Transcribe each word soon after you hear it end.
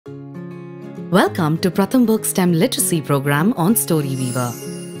Welcome to Pratham Book STEM Literacy Program on StoryWeaver,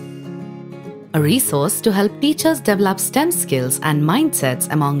 a resource to help teachers develop STEM skills and mindsets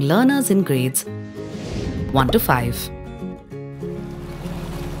among learners in grades 1 to 5.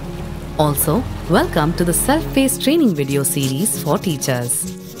 Also, welcome to the self-paced training video series for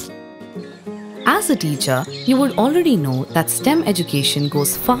teachers. As a teacher, you would already know that STEM education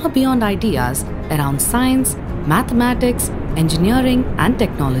goes far beyond ideas around science, mathematics, engineering, and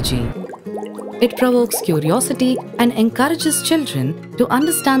technology. It provokes curiosity and encourages children to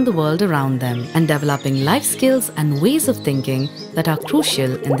understand the world around them and developing life skills and ways of thinking that are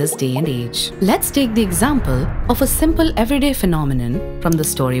crucial in this day and age. Let's take the example of a simple everyday phenomenon from the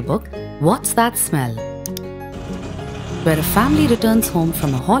storybook, What's That Smell?, where a family returns home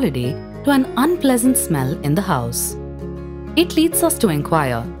from a holiday to an unpleasant smell in the house. It leads us to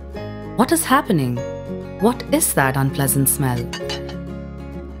inquire, what is happening? What is that unpleasant smell?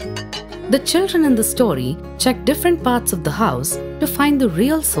 The children in the story check different parts of the house to find the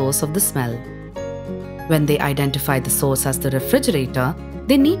real source of the smell. When they identify the source as the refrigerator,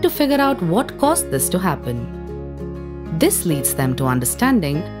 they need to figure out what caused this to happen. This leads them to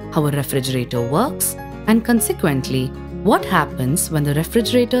understanding how a refrigerator works and consequently what happens when the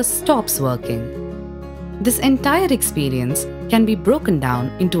refrigerator stops working. This entire experience can be broken down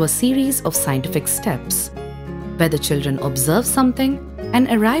into a series of scientific steps, where the children observe something and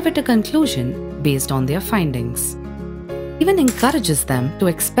arrive at a conclusion based on their findings. Even encourages them to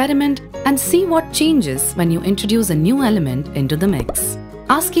experiment and see what changes when you introduce a new element into the mix.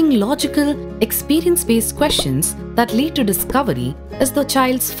 Asking logical, experience-based questions that lead to discovery is the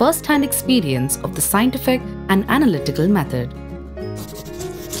child's first-hand experience of the scientific and analytical method.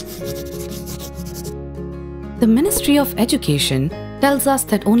 The Ministry of Education tells us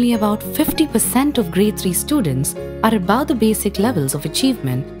that only about 50% of grade 3 students are above the basic levels of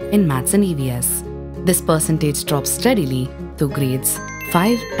achievement in maths and EVS. This percentage drops steadily through grades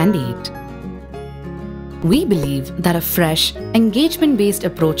 5 and 8. We believe that a fresh, engagement-based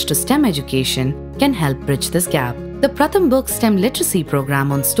approach to STEM education can help bridge this gap. The Pratham Book STEM Literacy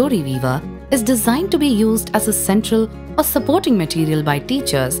Program on StoryWeaver is designed to be used as a central or supporting material by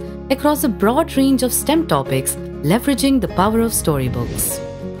teachers across a broad range of STEM topics, leveraging the power of storybooks.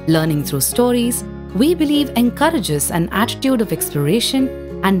 Learning through stories, we believe, encourages an attitude of exploration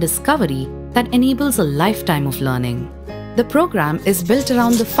and discovery that enables a lifetime of learning. The program is built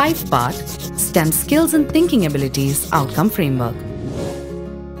around the 5-part STEM Skills and Thinking Abilities Outcome Framework: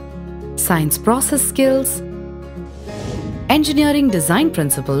 Science Process Skills, Engineering Design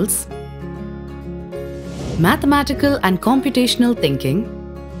Principles, Mathematical and Computational Thinking,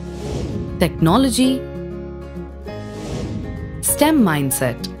 Technology, STEM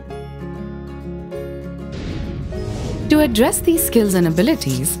Mindset. To address these skills and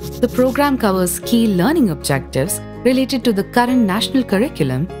abilities, the program covers key learning objectives related to the current national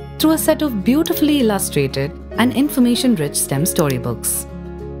curriculum through a set of beautifully illustrated and information-rich STEM storybooks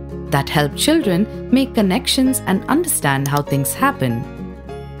that help children make connections and understand how things happen,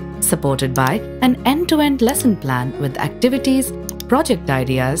 supported by an end-to-end lesson plan with activities, project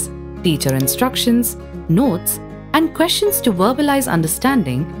ideas, teacher instructions, notes, and questions to verbalize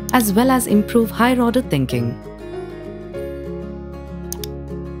understanding as well as improve higher-order thinking.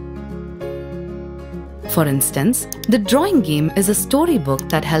 For instance, the drawing game is a storybook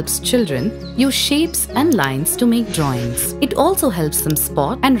that helps children use shapes and lines to make drawings. It also helps them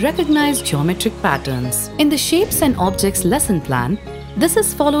spot and recognize geometric patterns. In the Shapes and Objects lesson plan, this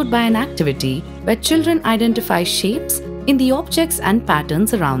is followed by an activity where children identify shapes in the objects and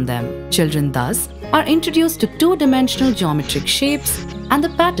patterns around them. Children thus are introduced to two-dimensional geometric shapes and the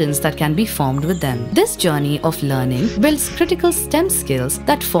patterns that can be formed with them. This journey of learning builds critical STEM skills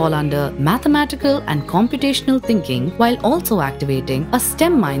that fall under mathematical and computational thinking while also activating a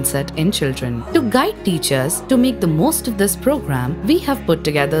STEM mindset in children. To guide teachers to make the most of this program, we have put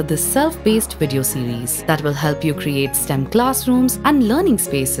together this self-paced video series that will help you create STEM classrooms and learning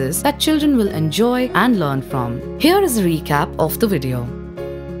spaces that children will enjoy and learn from. Here is a recap of the video.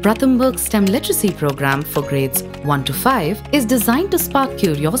 Pratham Book STEM Literacy Program for grades 1 to 5 is designed to spark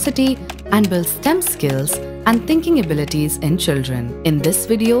curiosity and build STEM skills and thinking abilities in children. In this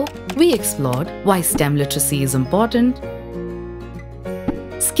video, we explored why STEM literacy is important,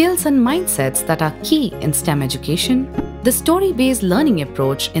 skills and mindsets that are key in STEM education, the story-based learning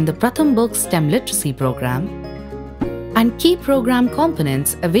approach in the Pratham Book STEM Literacy Program, and key program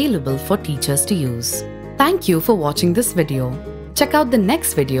components available for teachers to use. Thank you for watching this video. Check out the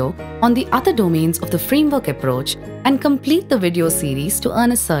next video on the other domains of the framework approach and complete the video series to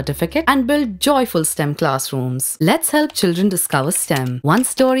earn a certificate and build joyful STEM classrooms. Let's help children discover STEM, one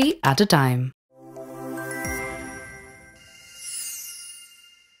story at a time.